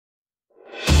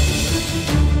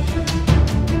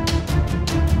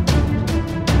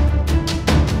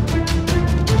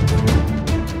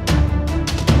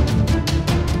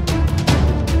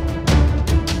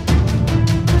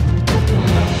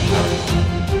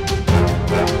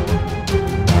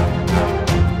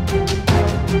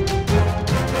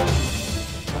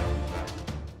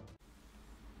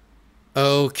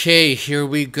Okay, here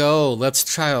we go. Let's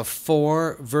try a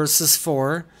 4 versus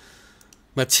 4.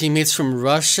 My teammates from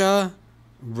Russia,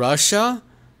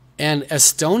 and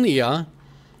Estonia.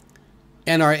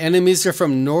 And our enemies are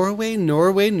from Norway.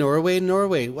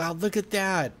 Wow, look at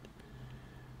that.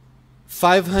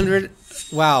 500.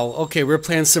 Wow, okay, we're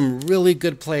playing some really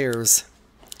good players.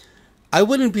 I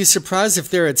wouldn't be surprised if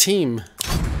they're a team.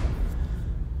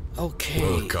 Okay.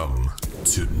 Welcome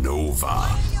to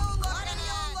Nova.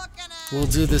 We'll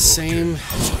do the same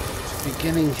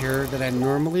beginning here that I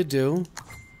normally do.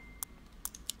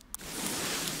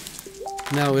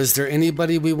 Now, is there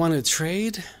anybody we want to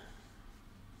trade?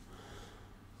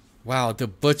 Wow, the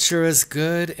butcher is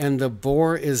good and the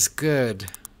boar is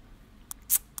good.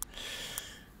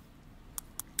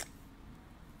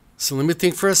 So let me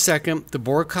think for a second. The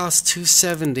boar costs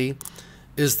 270.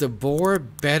 Is the boar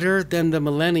better than the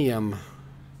millennium?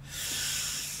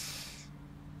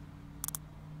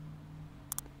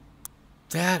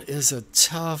 That is a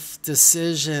tough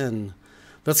decision.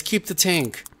 Let's keep the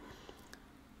tank.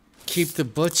 Keep the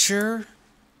butcher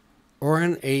or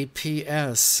an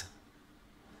APS.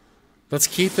 Let's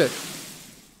keep it.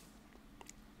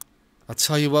 I'll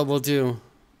tell you what we'll do.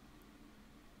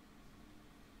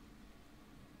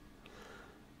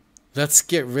 Let's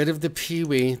get rid of the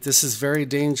Pee-wee. This is very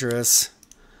dangerous.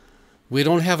 We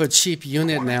don't have a cheap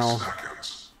unit now.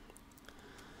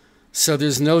 So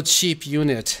there's no cheap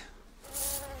unit.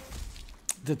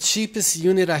 The cheapest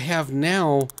unit I have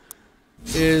now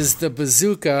is the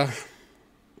bazooka.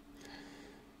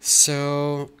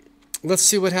 So let's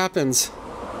see what happens.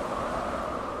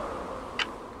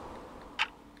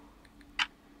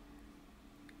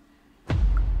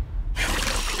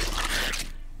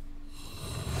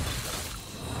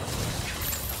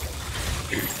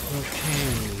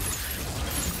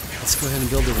 Let's go ahead and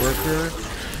build a worker,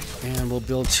 and we'll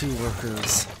build 2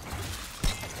 workers.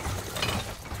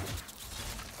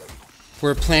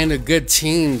 We're playing a good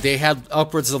team. They had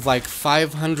upwards of like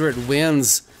 500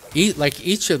 wins,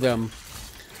 each of them.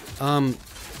 I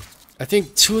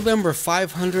think 2 of them were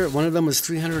 500, one of them was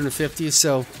 350,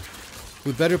 so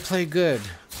we better play good.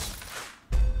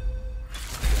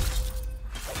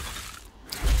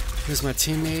 Here's my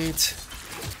teammate.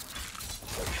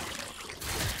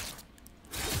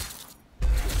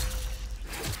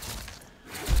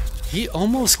 He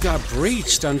almost got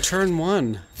breached on turn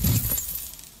 1.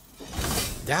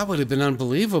 That would have been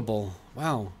unbelievable.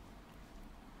 Wow.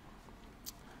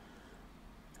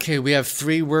 Okay, we have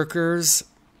 3 workers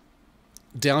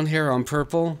down here on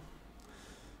purple.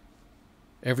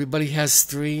 Everybody has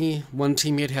 3. One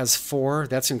teammate has 4.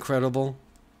 That's incredible.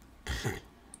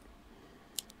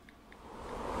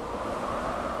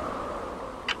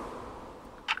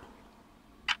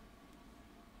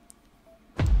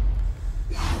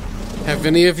 Have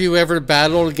any of you ever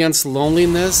battled against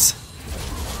loneliness?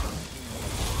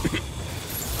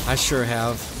 I sure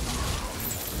have.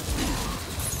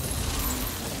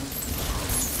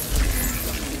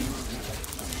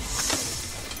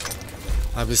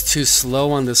 I was too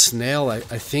slow on the snail. I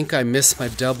think I missed my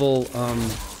double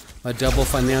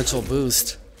financial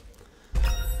boost.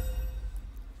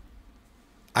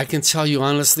 I can tell you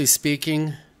honestly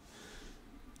speaking,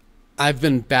 I've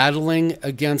been battling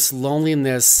against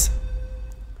loneliness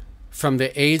from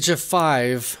the age of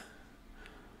 5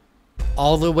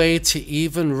 all the way to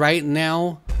even right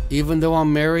now, even though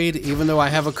I'm married, even though I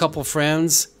have a couple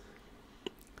friends,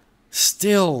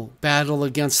 still battle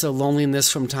against the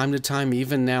loneliness from time to time,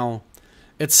 even now.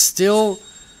 It's still,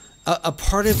 a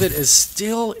part of it is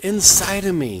still inside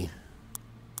of me.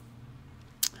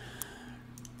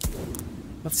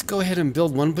 Let's go ahead and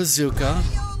build 1 bazooka.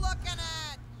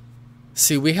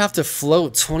 See, we have to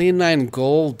float 29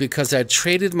 gold because I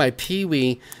traded my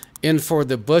Pee-wee in for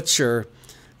the butcher.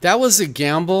 That was a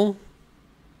gamble.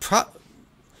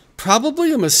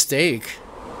 Probably a mistake.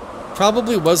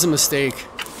 Probably was a mistake.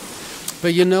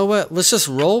 But you know what? Let's just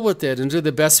roll with it and do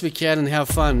the best we can and have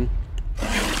fun.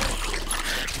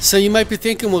 So you might be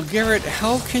thinking, well, Garrett,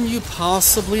 how can you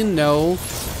possibly know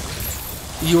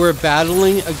you were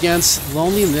battling against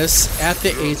loneliness at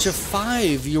the age of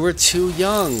 5? You were too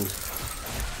young.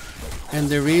 And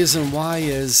the reason why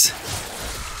is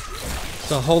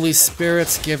the Holy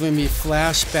Spirit's giving me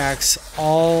flashbacks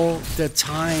all the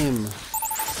time.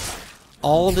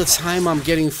 All the time I'm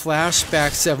getting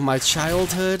flashbacks of my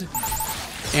childhood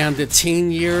and the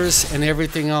teen years and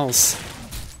everything else.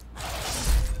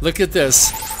 Look at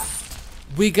this.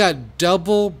 We got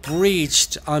double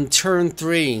breached on turn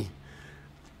 3.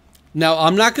 Now,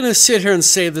 I'm not going to sit here and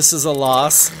say this is a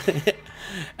loss.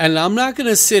 And I'm not going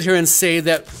to sit here and say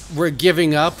that we're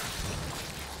giving up.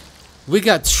 We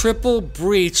got triple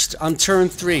breached on turn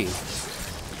 3.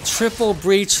 Triple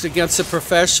breached against a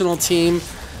professional team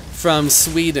from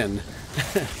Sweden.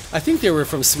 I think they were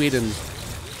from Sweden.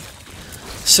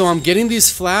 So I'm getting these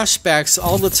flashbacks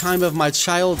all the time of my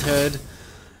childhood,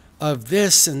 of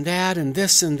this and that and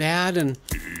this and that, and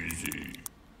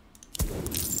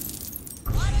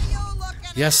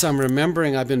yes, I'm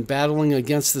remembering I've been battling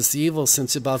against this evil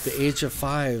since about the age of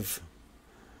 5.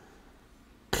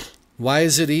 Why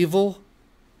is it evil?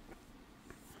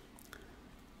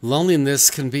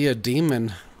 Loneliness can be a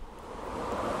demon.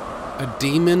 A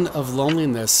demon of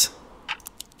loneliness.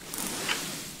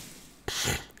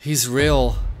 He's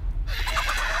real.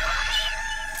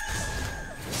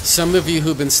 Some of you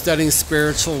who've been studying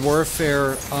spiritual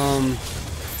warfare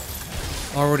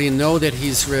already know that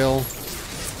he's real.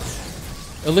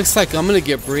 It looks like I'm gonna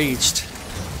get breached.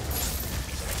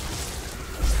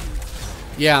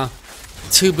 Yeah,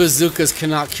 2 bazookas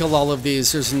cannot kill all of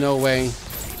these. There's no way.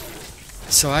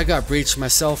 So I got breached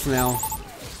myself now.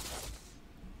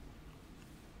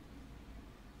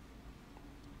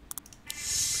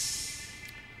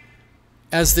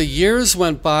 As the years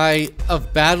went by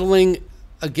of battling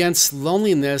against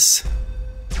loneliness,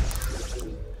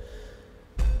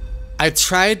 I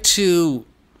tried to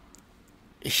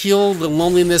heal the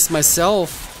loneliness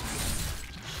myself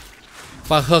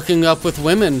by hooking up with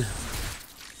women.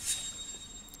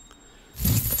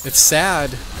 It's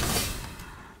sad,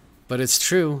 but it's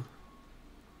true.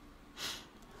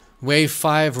 Wave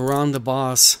 5, we're on the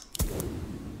boss.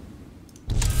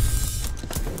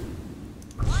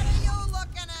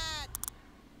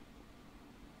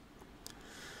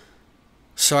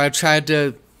 So I tried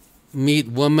to meet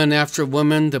woman after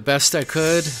woman the best I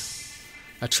could.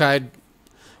 I tried,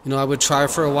 I would try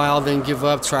for a while, then give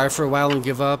up, try for a while and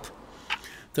give up.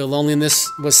 The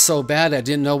loneliness was so bad I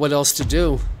didn't know what else to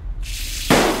do.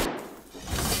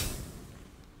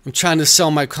 I'm trying to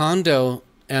sell my condo,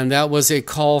 and that was a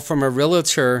call from a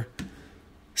realtor.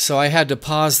 So I had to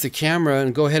pause the camera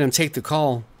and go ahead and take the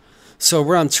call. So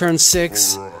we're on turn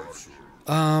 6.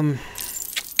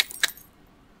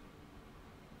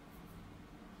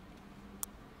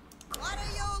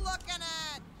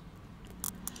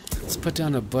 Let's put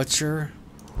down a butcher.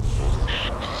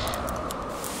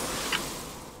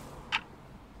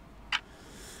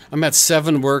 I'm at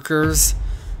 7 workers.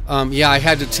 Yeah, I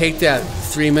had to take that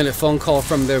 3-minute phone call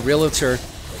from the realtor.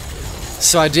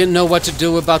 So I didn't know what to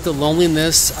do about the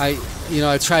loneliness. I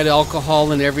tried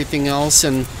alcohol and everything else,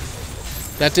 and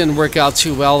that didn't work out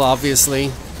too well,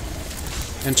 obviously.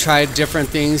 And tried different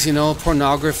things,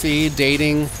 pornography,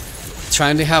 dating,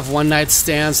 trying to have one-night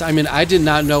stands. I mean, I did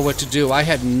not know what to do. I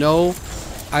had no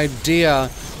idea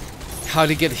how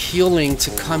to get healing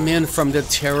to come in from the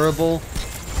terrible,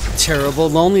 terrible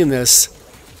loneliness.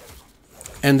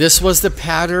 And this was the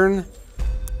pattern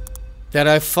that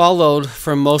I followed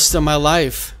for most of my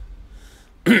life.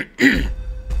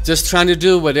 Just trying to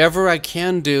do whatever I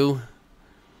can do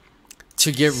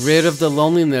to get rid of the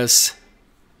loneliness.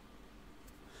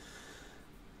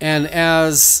 And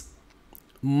as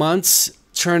months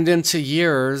turned into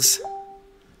years,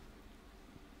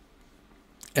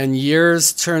 and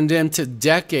years turned into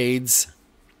decades,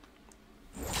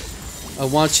 I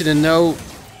want you to know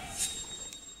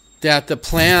that the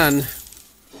plan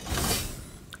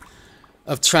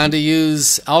of trying to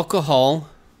use alcohol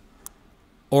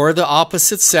or the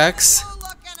opposite sex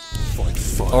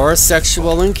or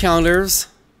sexual encounters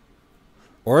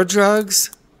or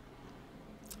drugs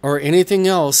or anything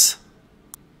else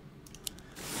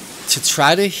to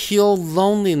try to heal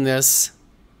loneliness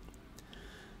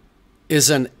is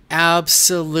an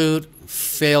absolute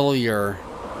failure.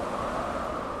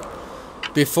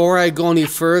 Before I go any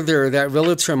further, that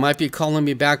realtor might be calling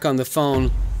me back on the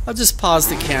phone. I'll just pause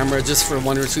the camera just for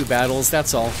 1 or 2 battles,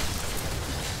 that's all.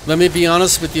 Let me be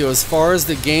honest with you, as far as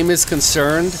the game is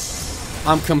concerned,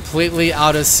 I'm completely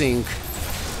out of sync.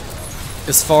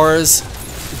 As far as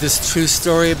this true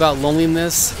story about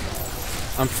loneliness,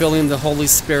 I'm feeling the Holy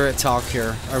Spirit talk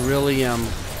here. I really am.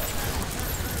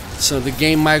 So the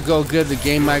game might go good, the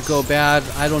game might go bad,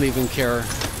 I don't even care.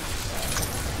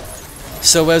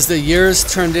 So as the years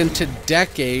turned into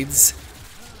decades,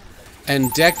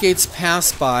 and decades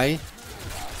passed by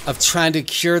of trying to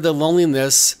cure the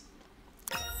loneliness,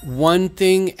 one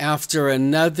thing after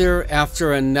another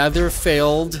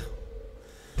failed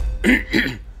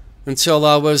until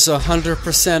I was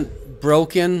 100%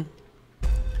 broken,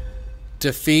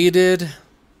 defeated,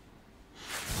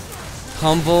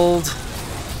 humbled,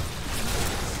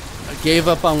 I gave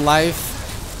up on life,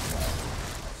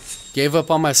 gave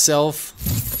up on myself,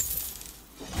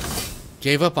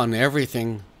 gave up on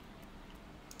everything.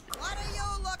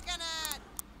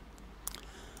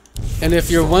 And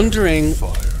if you're wondering,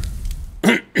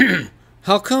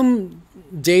 how come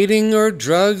dating or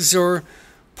drugs or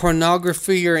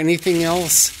pornography or anything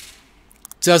else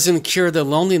doesn't cure the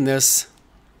loneliness?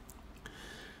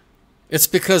 It's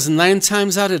because 9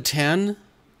 times out of 10,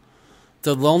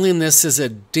 the loneliness is a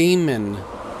demon.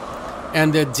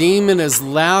 And the demon is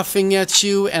laughing at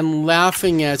you and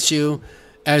laughing at you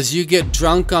as you get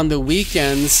drunk on the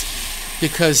weekends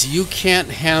because you can't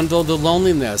handle the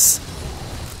loneliness.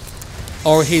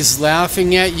 Or he's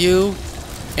laughing at you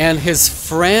and his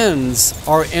friends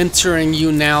are entering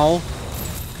you now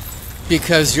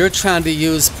because you're trying to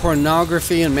use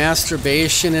pornography and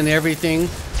masturbation and everything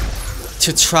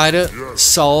to try to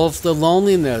solve the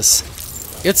loneliness.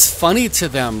 It's funny to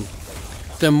them.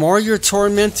 The more you're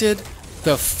tormented,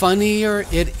 the funnier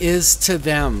it is to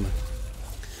them.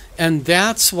 And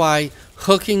that's why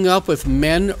hooking up with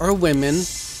men or women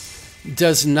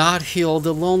does not heal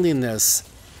the loneliness.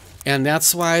 And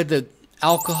that's why the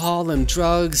alcohol and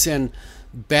drugs and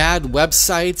bad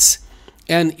websites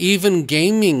and even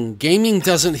gaming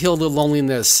doesn't heal the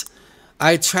loneliness.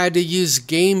 I tried to use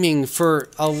gaming for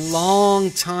a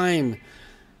long time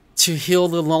to heal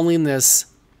the loneliness,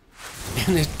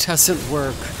 and it doesn't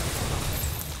work.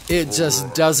 It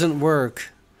just doesn't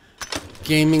work.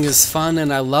 Gaming is fun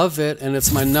and I love it, and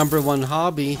it's my #1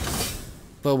 hobby,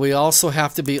 but we also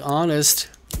have to be honest,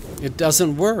 it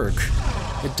doesn't work.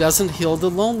 It doesn't heal the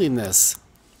loneliness.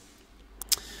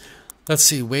 Let's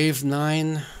see, wave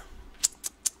 9.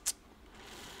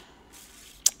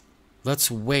 Let's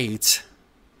wait.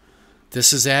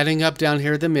 This is adding up down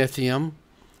here, the Mythium.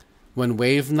 When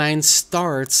wave 9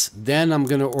 starts, then I'm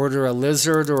going to order a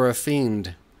lizard or a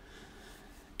fiend.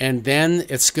 And then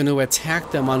it's going to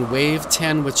attack them on wave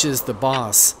 10, which is the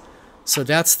boss. So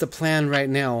that's the plan right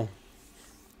now.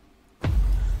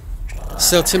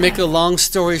 So to make a long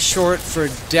story short, for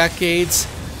decades,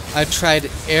 I tried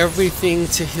everything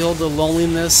to heal the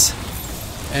loneliness,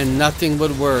 and nothing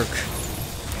would work.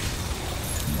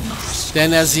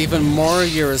 Then as even more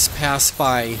years pass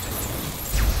by,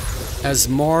 as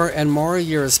more and more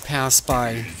years pass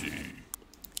by,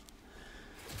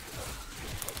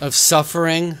 of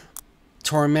suffering,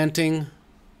 tormenting,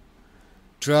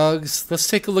 drugs. Let's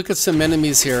take a look at some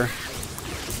enemies here.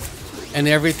 And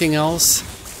everything else.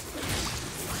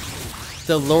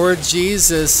 The Lord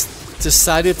Jesus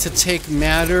decided to take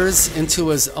matters into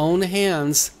his own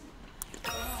hands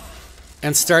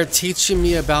and start teaching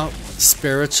me about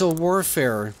spiritual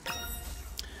warfare.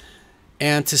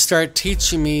 And to start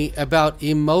teaching me about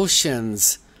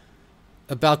emotions,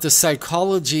 about the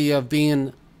psychology of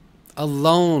being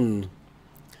alone,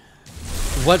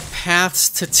 what paths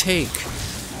to take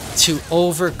to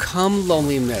overcome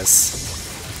loneliness.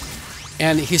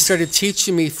 And he started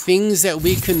teaching me things that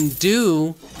we can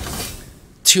do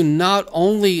to not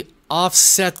only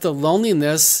offset the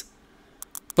loneliness,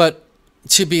 but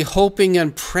to be hoping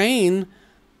and praying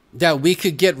that we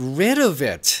could get rid of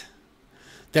it,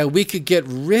 that we could get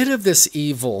rid of this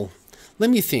evil. Let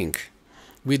me think.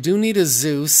 We do need a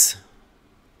Zeus.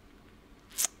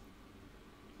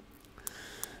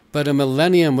 But a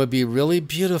millennium would be really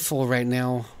beautiful right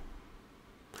now.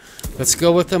 Let's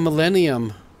go with a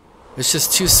millennium. It's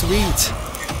just too sweet.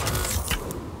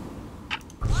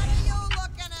 What are you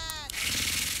looking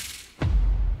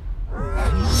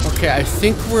at? Okay, I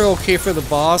think we're okay for the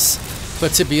boss,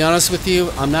 but to be honest with you,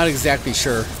 I'm not exactly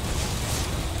sure.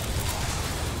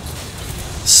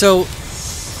 So,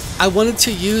 I wanted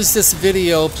to use this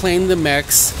video playing the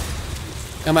mechs.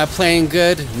 Am I playing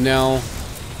good? No.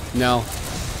 No.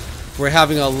 We're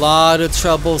having a lot of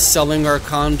trouble selling our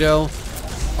condo.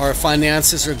 Our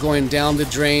finances are going down the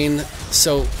drain.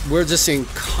 So we're just in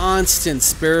constant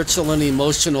spiritual and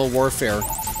emotional warfare.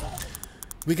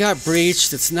 We got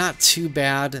breached. It's not too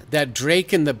bad. That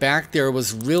Drake in the back there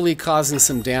was really causing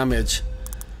some damage.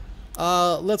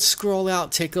 Let's scroll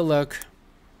out, take a look.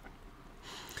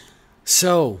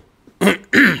 So,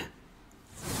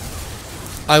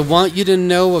 I want you to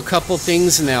know a couple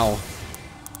things now.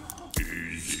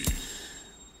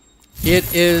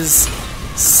 It is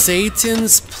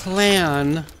Satan's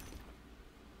plan.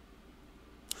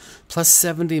 Plus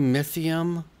 70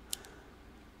 Mythium.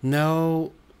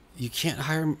 No, you can't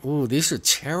hire. Ooh, these are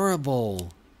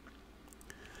terrible.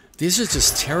 These are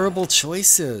just terrible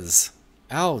choices.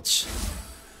 Ouch.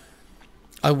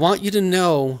 I want you to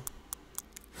know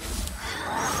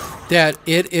that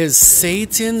it is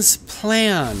Satan's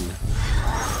plan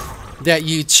that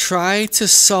you try to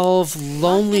solve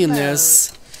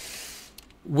loneliness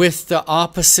with the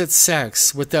opposite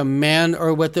sex, with a man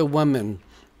or with a woman.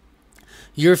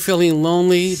 you're feeling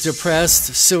lonely,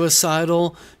 depressed,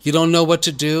 suicidal, you don't know what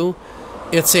to do,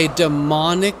 it's a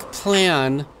demonic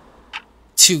plan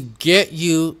to get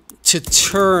you to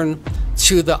turn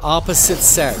to the opposite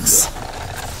sex.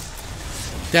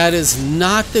 That is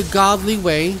not the godly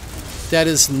way. That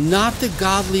is not the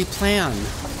godly plan.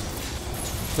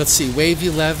 Let's see, wave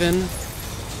 11.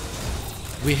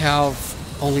 We have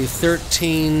only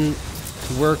 13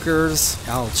 workers.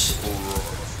 Ouch.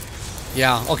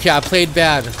 Yeah, okay, I played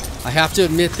bad. I have to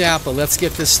admit that, but let's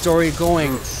get this story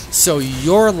going so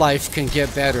your life can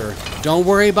get better. Don't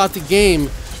worry about the game.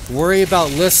 Worry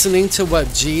about listening to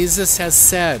what Jesus has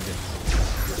said.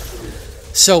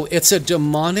 So it's a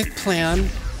demonic plan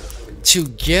to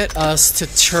get us to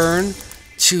turn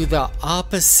to the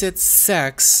opposite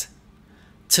sex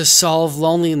to solve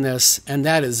loneliness, and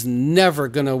that is never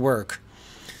going to work.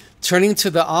 Turning to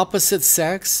the opposite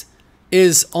sex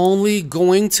is only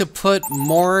going to put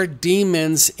more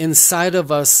demons inside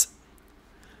of us,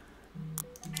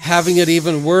 having it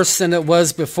even worse than it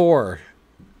was before.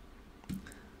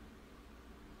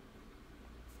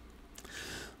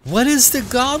 What is the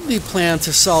godly plan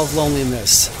to solve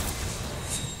loneliness?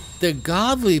 The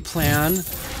godly plan,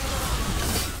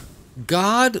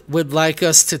 God would like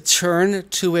us to turn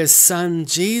to His Son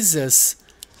Jesus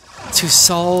to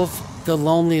solve the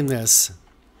loneliness.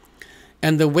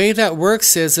 And the way that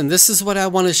works is, and this is what I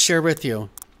want to share with you,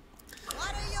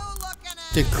 What are you looking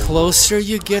at? the closer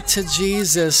you get to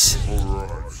Jesus,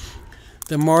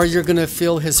 the more you're going to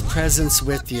feel His presence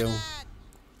with you.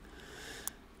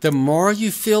 The more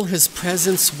you feel His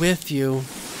presence with you,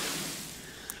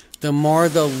 the more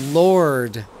the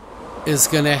Lord is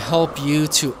going to help you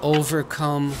to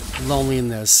overcome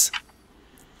loneliness.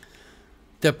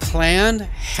 The plan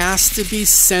has to be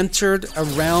centered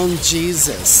around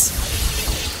Jesus.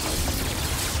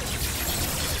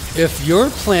 If your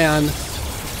plan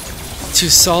to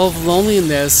solve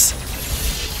loneliness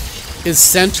is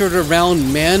centered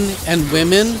around men and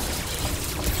women,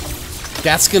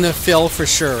 that's going to fail for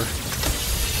sure.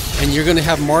 And you're going to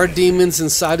have more demons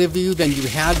inside of you than you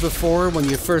had before when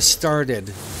you first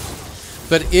started.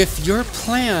 But if your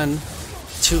plan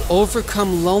to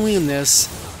overcome loneliness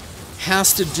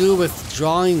has to do with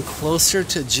drawing closer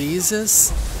to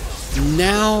Jesus,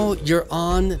 now you're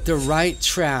on the right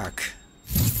track.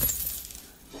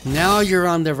 Now you're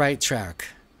on the right track.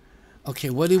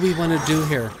 Okay, what do we want to do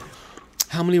here?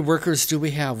 How many workers do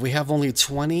we have? We have only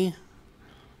 20.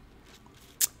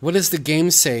 What does the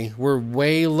game say? We're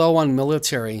way low on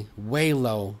military. Way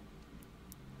low.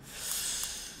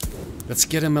 Let's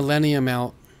get a millennium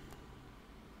out.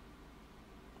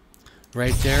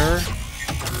 Right there.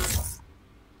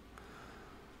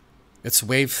 It's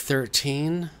wave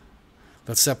 13.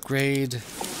 Let's upgrade.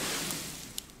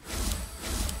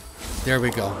 There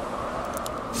we go.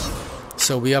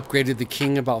 So we upgraded the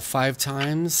king about 5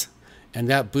 times, and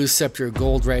that boosts up your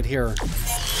gold right here.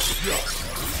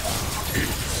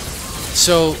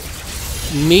 So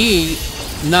me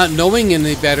not knowing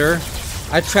any better,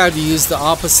 I tried to use the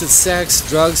opposite sex,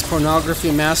 drugs,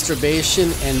 pornography,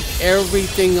 masturbation, and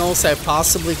everything else I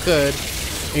possibly could,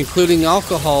 including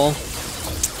alcohol,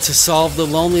 to solve the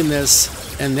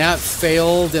loneliness, and that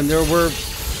failed, and there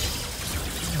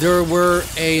were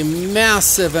a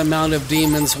massive amount of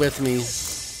demons with me.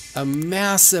 A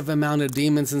massive amount of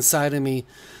demons inside of me,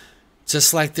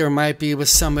 just like there might be with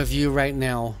some of you right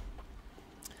now.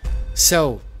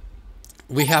 So,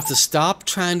 we have to stop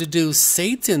trying to do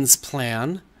Satan's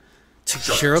plan to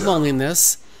cure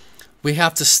loneliness. We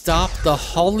have to stop the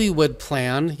Hollywood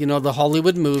plan, you know, the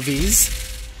Hollywood movies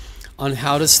on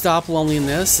how to stop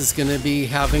loneliness is going to be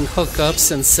having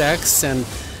hookups and sex and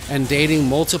dating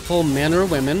multiple men or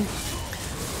women.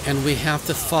 And we have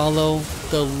to follow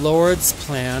the Lord's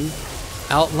plan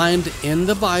outlined in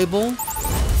the Bible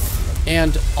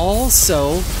and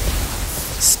also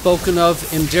spoken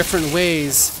of in different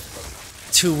ways,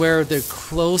 to where the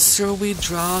closer we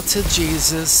draw to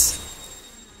Jesus,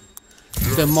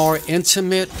 the more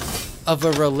intimate of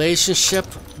a relationship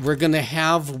we're going to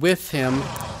have with Him,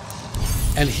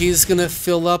 and He's going to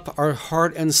fill up our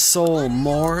heart and soul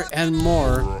more and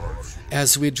more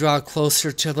as we draw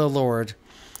closer to the Lord.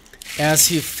 As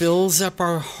He fills up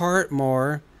our heart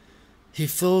more, He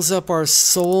fills up our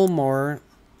soul more.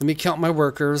 Let me count my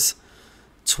workers.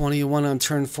 21 on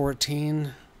turn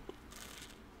 14.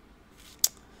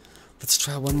 Let's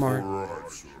try one more.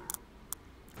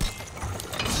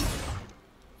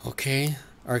 Okay,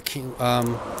 our king,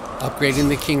 upgrading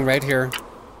the king right here.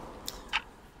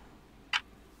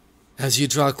 As you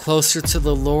draw closer to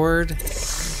the Lord,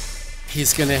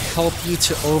 He's going to help you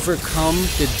to overcome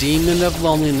the demon of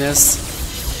loneliness.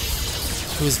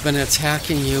 who's been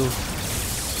attacking you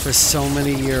for so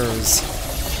many years.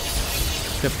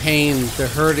 The pain, the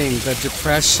hurting, the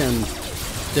depression,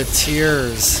 the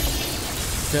tears,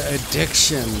 the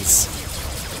addictions,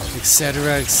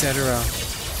 etc., etc.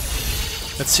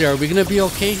 Let's see, are we going to be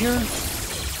okay here?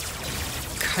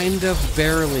 Kind of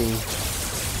barely.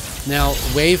 Now,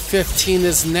 wave 15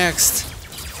 is next.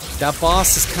 That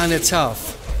boss is kind of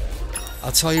tough.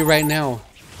 I'll tell you right now,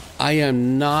 I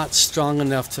am not strong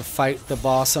enough to fight the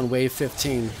boss on wave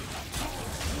 15.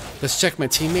 Let's check my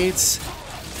teammates.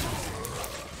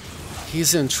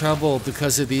 He's in trouble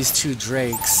because of these two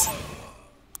drakes.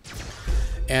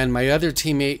 And my other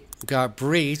teammate got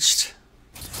breached.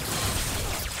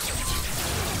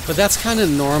 But that's kind of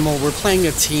normal. We're playing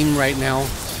a team right now.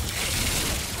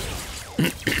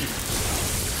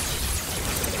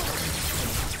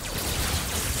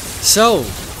 So,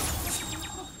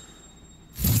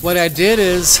 what I did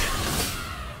is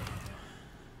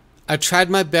I tried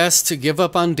my best to give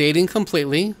up on dating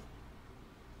completely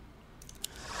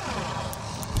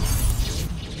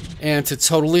and to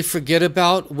totally forget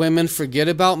about women, forget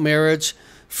about marriage,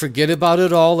 forget about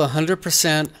it all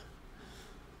 100%.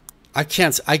 I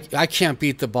can't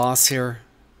beat the boss here.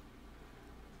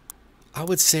 I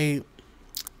would say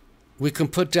we can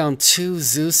put down 2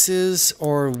 Zeuses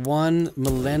or 1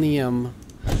 Millennium,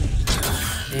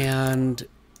 and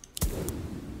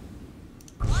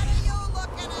What are you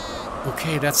looking at?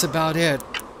 okay, that's about it.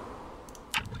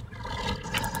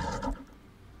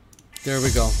 There we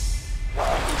go.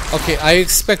 Okay, I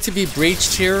expect to be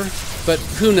breached here, but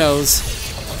who knows?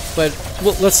 But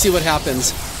well, let's see what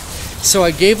happens. So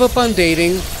I gave up on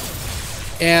dating,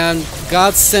 and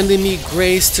God's sending me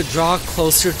grace to draw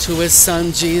closer to His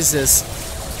Son, Jesus.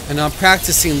 And I'm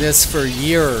practicing this for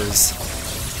years.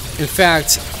 In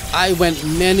fact, I went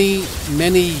many,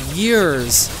 many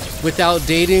years without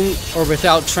dating or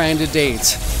without trying to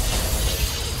date.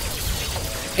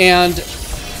 And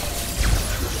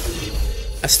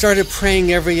I started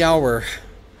praying every hour.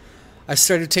 I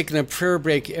started taking a prayer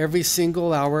break every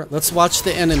single hour. Let's watch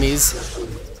the enemies.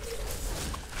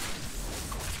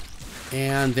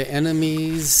 And the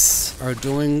enemies are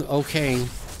doing okay.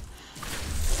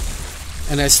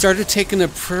 And I started taking a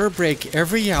prayer break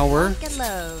every hour.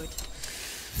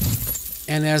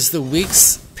 And as the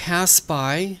weeks pass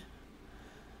by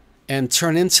and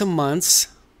turn into months,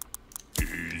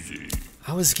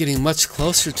 I was getting much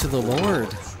closer to the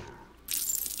Lord.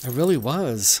 I really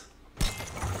was.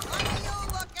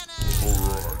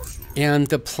 And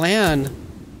the plan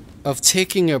of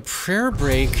taking a prayer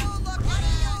break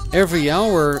every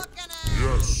hour,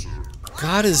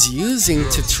 God is using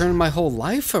to turn my whole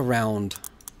life around.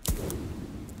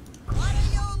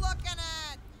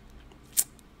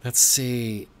 Let's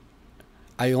see.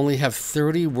 I only have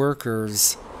 30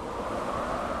 workers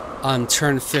on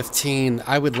turn 15.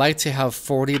 I would like to have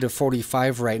 40 to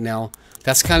 45 right now.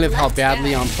 That's kind of how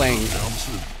badly I'm playing.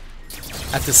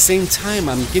 At the same time,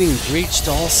 I'm getting breached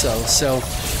also, so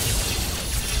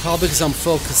probably because I'm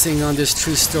focusing on this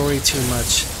true story too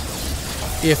much.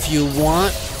 If you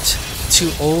want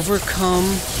to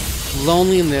overcome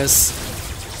loneliness,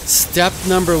 step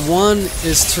number 1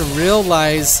 is to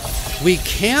realize we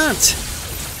can't.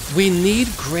 We need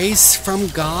grace from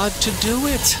God to do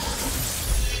it.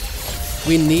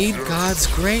 We need God's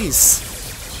grace.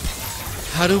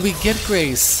 How do we get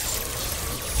grace?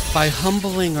 By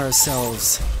humbling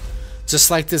ourselves. Just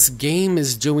like this game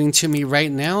is doing to me right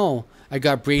now. I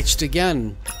got breached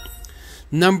again.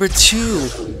 Number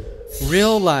 2,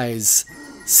 realize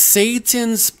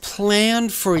Satan's plan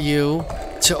for you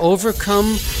to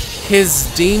overcome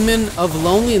his demon of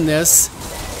loneliness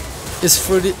is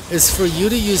for you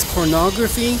to use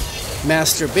pornography,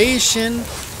 masturbation,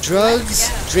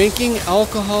 drugs, drinking,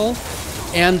 alcohol,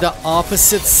 and the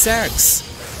opposite sex.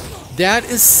 That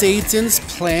is Satan's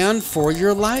plan for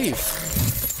your life.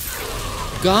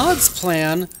 God's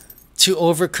plan to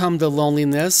overcome the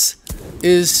loneliness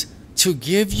is to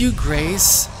give you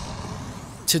grace,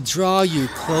 to draw you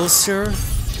closer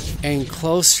and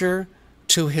closer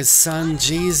to His Son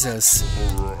Jesus.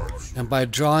 And by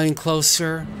drawing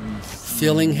closer,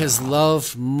 feeling His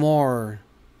love more,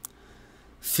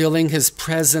 feeling His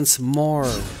presence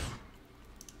more,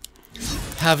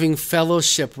 having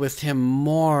fellowship with Him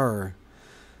more,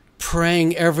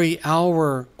 praying every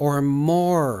hour or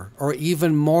more, or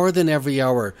even more than every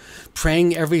hour,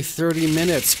 praying every 30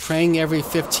 minutes, praying every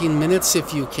 15 minutes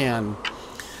if you can.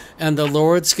 And the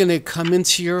Lord's going to come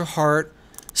into your heart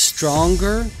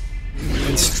stronger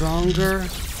and stronger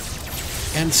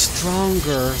and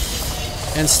stronger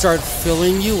and start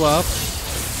filling you up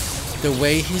the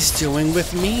way He's doing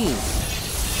with me.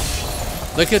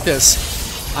 Look at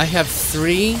this. I have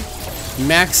 3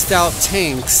 maxed out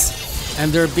tanks,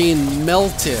 and they're being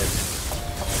melted.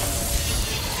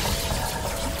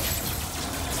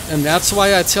 And that's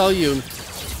why I tell you,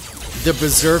 the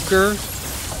Berserker,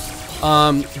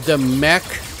 the Mech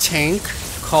tank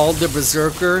called the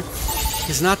Berserker,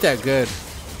 he's not that good.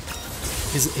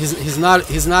 He's not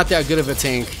that good of a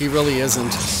tank. He really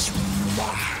isn't.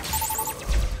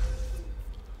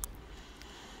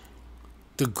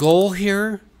 The goal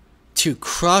here, to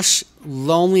crush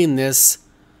loneliness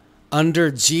under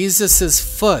Jesus's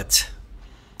foot,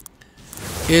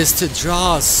 is to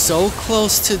draw so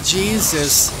close to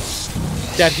Jesus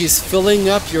that he's filling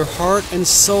up your heart and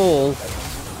soul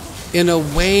in a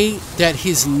way that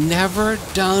he's never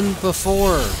done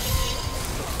before.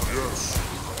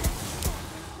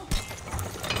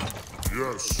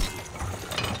 Yes.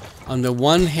 On the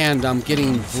one hand, I'm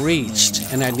getting breached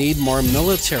and I need more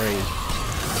military.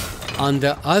 On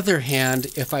the other hand,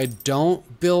 if I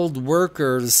don't build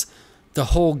workers, the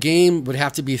whole game would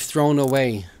have to be thrown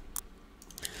away.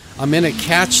 I'm in a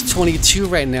catch-22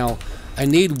 right now. I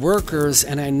need workers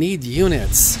and I need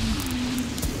units.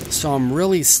 So I'm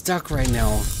really stuck right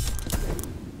now.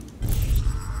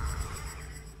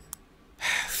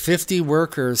 50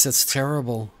 workers, that's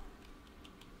terrible.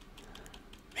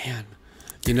 Man,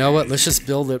 you know what? Let's just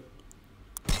build it.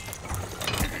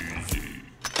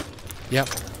 Yep,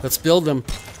 let's build them.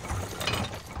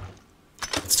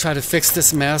 Let's try to fix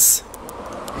this mess.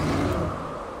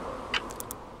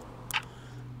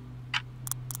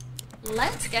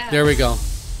 Let's go. There we go.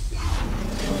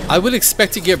 I would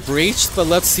expect to get breached, but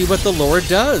let's see what the Lord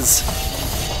does.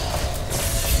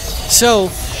 So,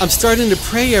 I'm starting to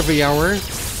pray every hour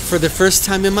for the first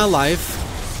time in my life.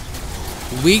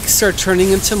 Weeks are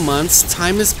turning into months.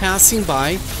 Time is passing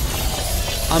by.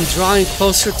 I'm drawing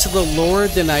closer to the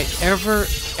Lord than I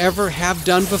ever have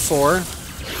done before.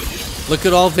 Look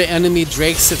at all the enemy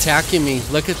drakes attacking me.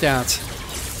 Look at that.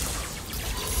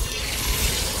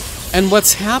 And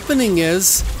what's happening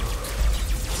is,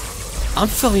 I'm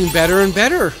feeling better and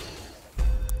better.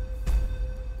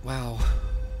 Wow.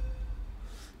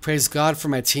 Praise God for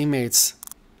my teammates.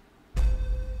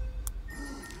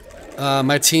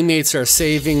 My teammates are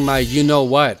saving my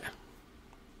you-know-what.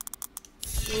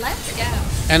 Let's go.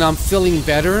 And I'm feeling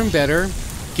better and better,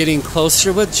 getting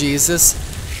closer with Jesus.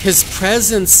 His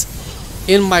presence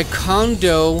in my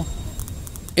condo,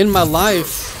 in my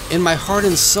life, in my heart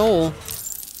and soul,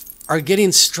 are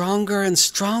getting stronger and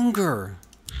stronger.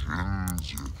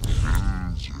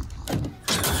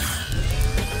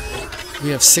 We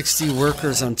have 60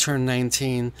 workers on turn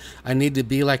 19. I need to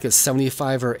be like at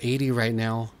 75 or 80 right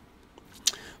now.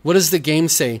 What does the game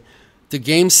say? The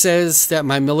game says that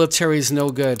my military is no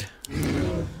good.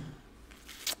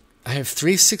 I have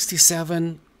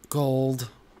 367 gold.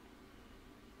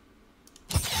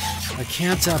 I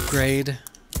can't upgrade.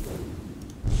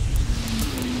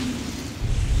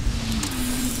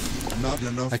 Not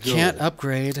enough. I can't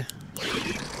upgrade.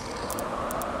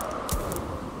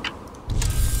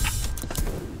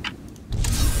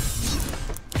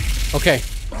 Okay.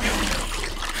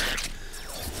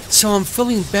 So I'm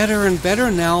feeling better and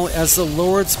better now as the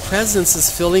Lord's presence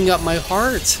is filling up my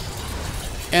heart.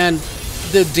 And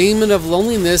the demon of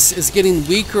loneliness is getting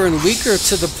weaker and weaker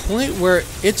to the point where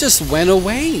it just went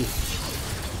away.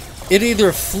 It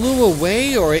either flew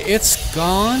away or it's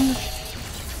gone.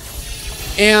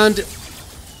 And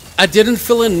I didn't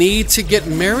feel a need to get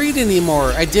married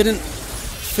anymore. I didn't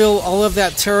feel all of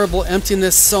that terrible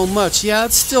emptiness so much. Yeah,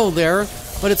 it's still there,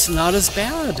 but it's not as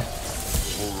bad.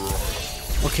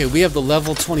 Okay, we have the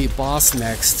level 20 boss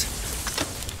next.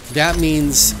 That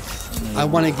means I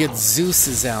want to get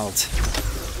Zeus's out.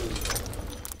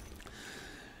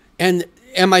 And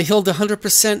am I healed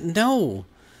 100%? No.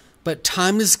 But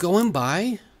time is going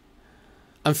by.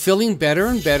 I'm feeling better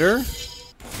and better.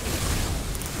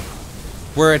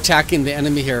 We're attacking the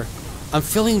enemy here. I'm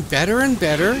feeling better and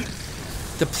better.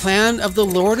 The plan of the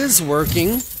Lord is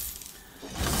working.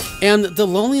 And the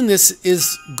loneliness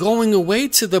is going away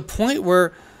to the point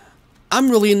where I'm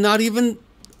really not even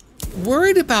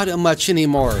worried about it much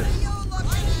anymore.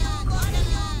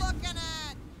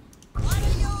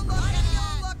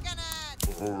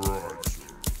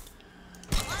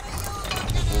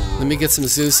 Let me get some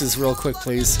Zeus's real quick,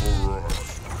 please.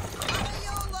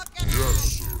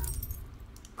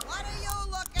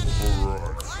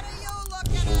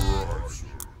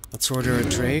 Let's order a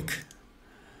Drake.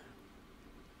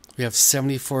 We have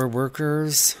 74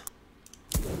 workers.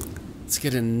 Let's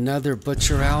get another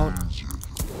butcher out.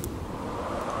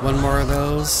 One more of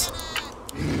those.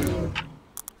 And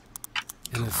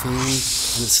a fiend and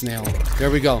a snail.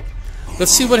 There we go.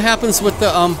 Let's see what happens with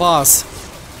the boss.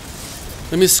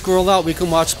 Let me scroll out. We can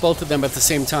watch both of them at the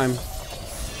same time.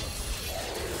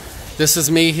 This is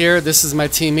me here. This is my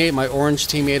teammate, my orange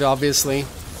teammate, obviously.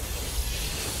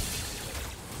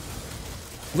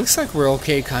 Looks like we're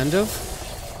okay, kind of.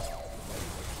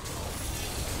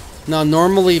 Now,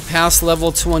 normally past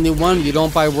level 21, you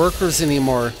don't buy workers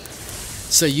anymore.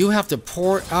 So you have to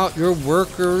pour out your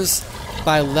workers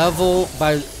by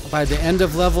the end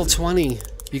of level 20.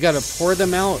 You got to pour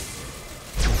them out.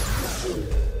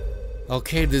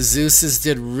 Okay, the Zeuses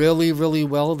did really, really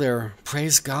well there.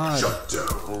 Praise God.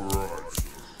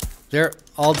 They're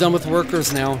all done with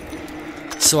workers now.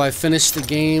 So I finished the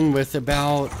game with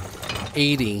about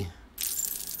 80.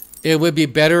 It would be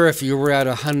better if you were at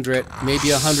 100,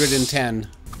 maybe 110.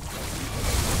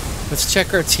 Let's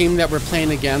check our team that we're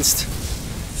playing against.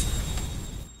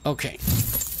 Okay.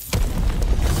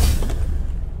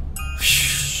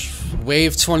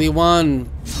 Wave 21,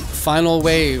 final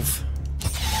wave.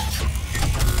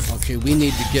 Okay, we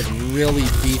need to get really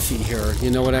beefy here. You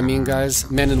know what I mean,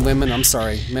 guys? Men and women, I'm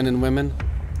sorry. Men and women.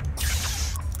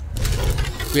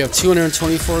 We have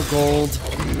 224 gold.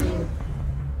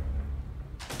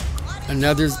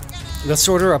 Another... Let's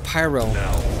order a pyro.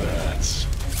 Now that's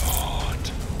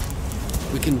hot.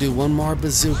 We can do one more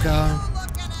bazooka.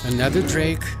 Another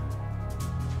Drake.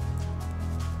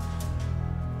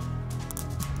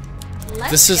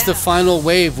 This is the final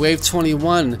wave, wave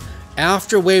 21.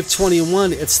 After wave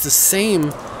 21, it's the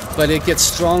same, but it gets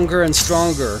stronger and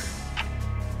stronger.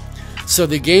 So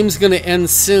the game's gonna end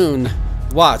soon.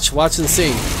 Watch and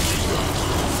see.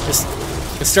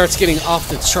 It starts getting off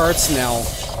the charts now.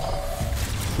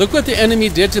 Look what the enemy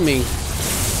did to me.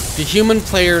 The human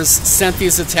players sent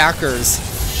these attackers.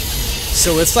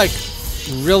 So it's like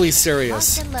really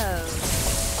serious.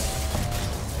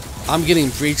 I'm getting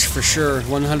breached for sure,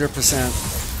 100%.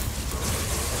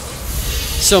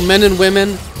 So men and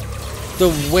women, the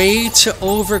way to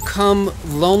overcome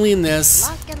loneliness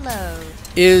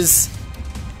is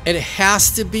it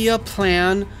has to be a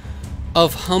plan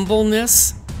of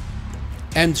humbleness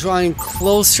and drawing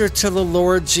closer to the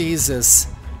Lord Jesus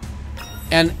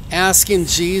and asking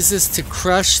Jesus to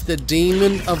crush the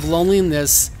demon of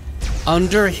loneliness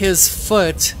under his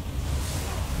foot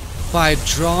by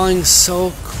drawing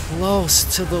so close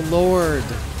to the Lord.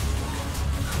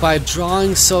 By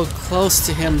drawing so close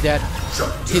to him that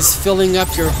he's filling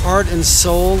up your heart and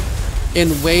soul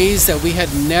in ways that we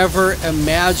had never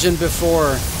imagined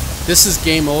before. This is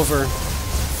game over.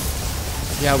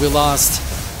 Yeah, we lost.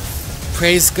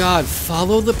 Praise God.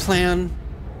 Follow the plan.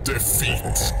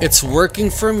 Defeat. It's working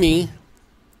for me.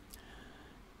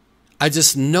 I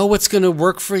just know it's going to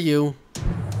work for you.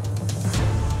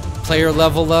 Player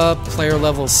level up, player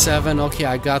level 7. Okay,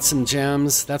 I got some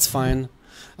gems. That's fine.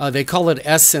 They call it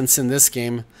essence in this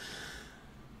game.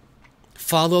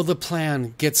 Follow the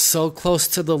plan. Get so close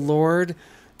to the Lord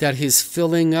that he's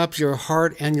filling up your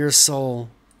heart and your soul.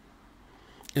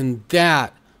 And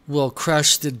that will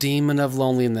crush the demon of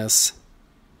loneliness.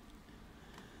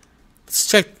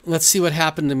 Let's see what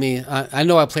happened to me. I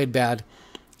know I played bad.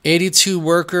 82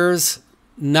 workers,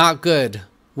 not good.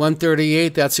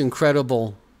 138, that's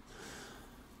incredible.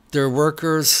 Their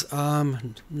workers,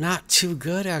 not too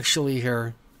good actually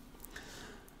here.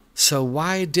 So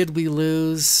why did we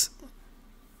lose?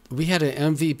 We had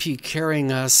an MVP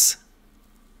carrying us.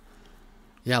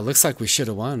 Yeah, it looks like we should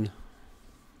have won.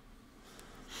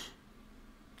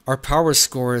 Our power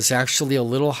score is actually a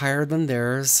little higher than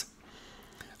theirs.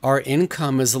 Our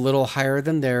income is a little higher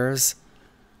than theirs.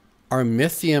 Our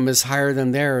mythium is higher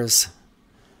than theirs.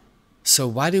 So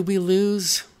why did we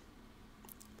lose?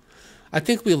 I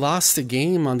think we lost the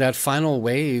game on that final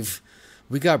wave.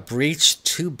 We got breached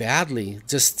too badly,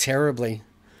 just terribly.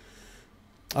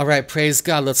 All right, praise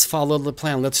God. Let's follow the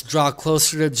plan. Let's draw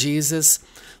closer to Jesus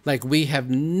like we have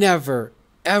never,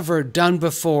 ever done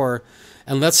before.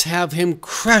 And let's have him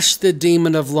crush the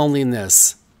demon of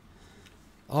loneliness.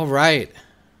 All right.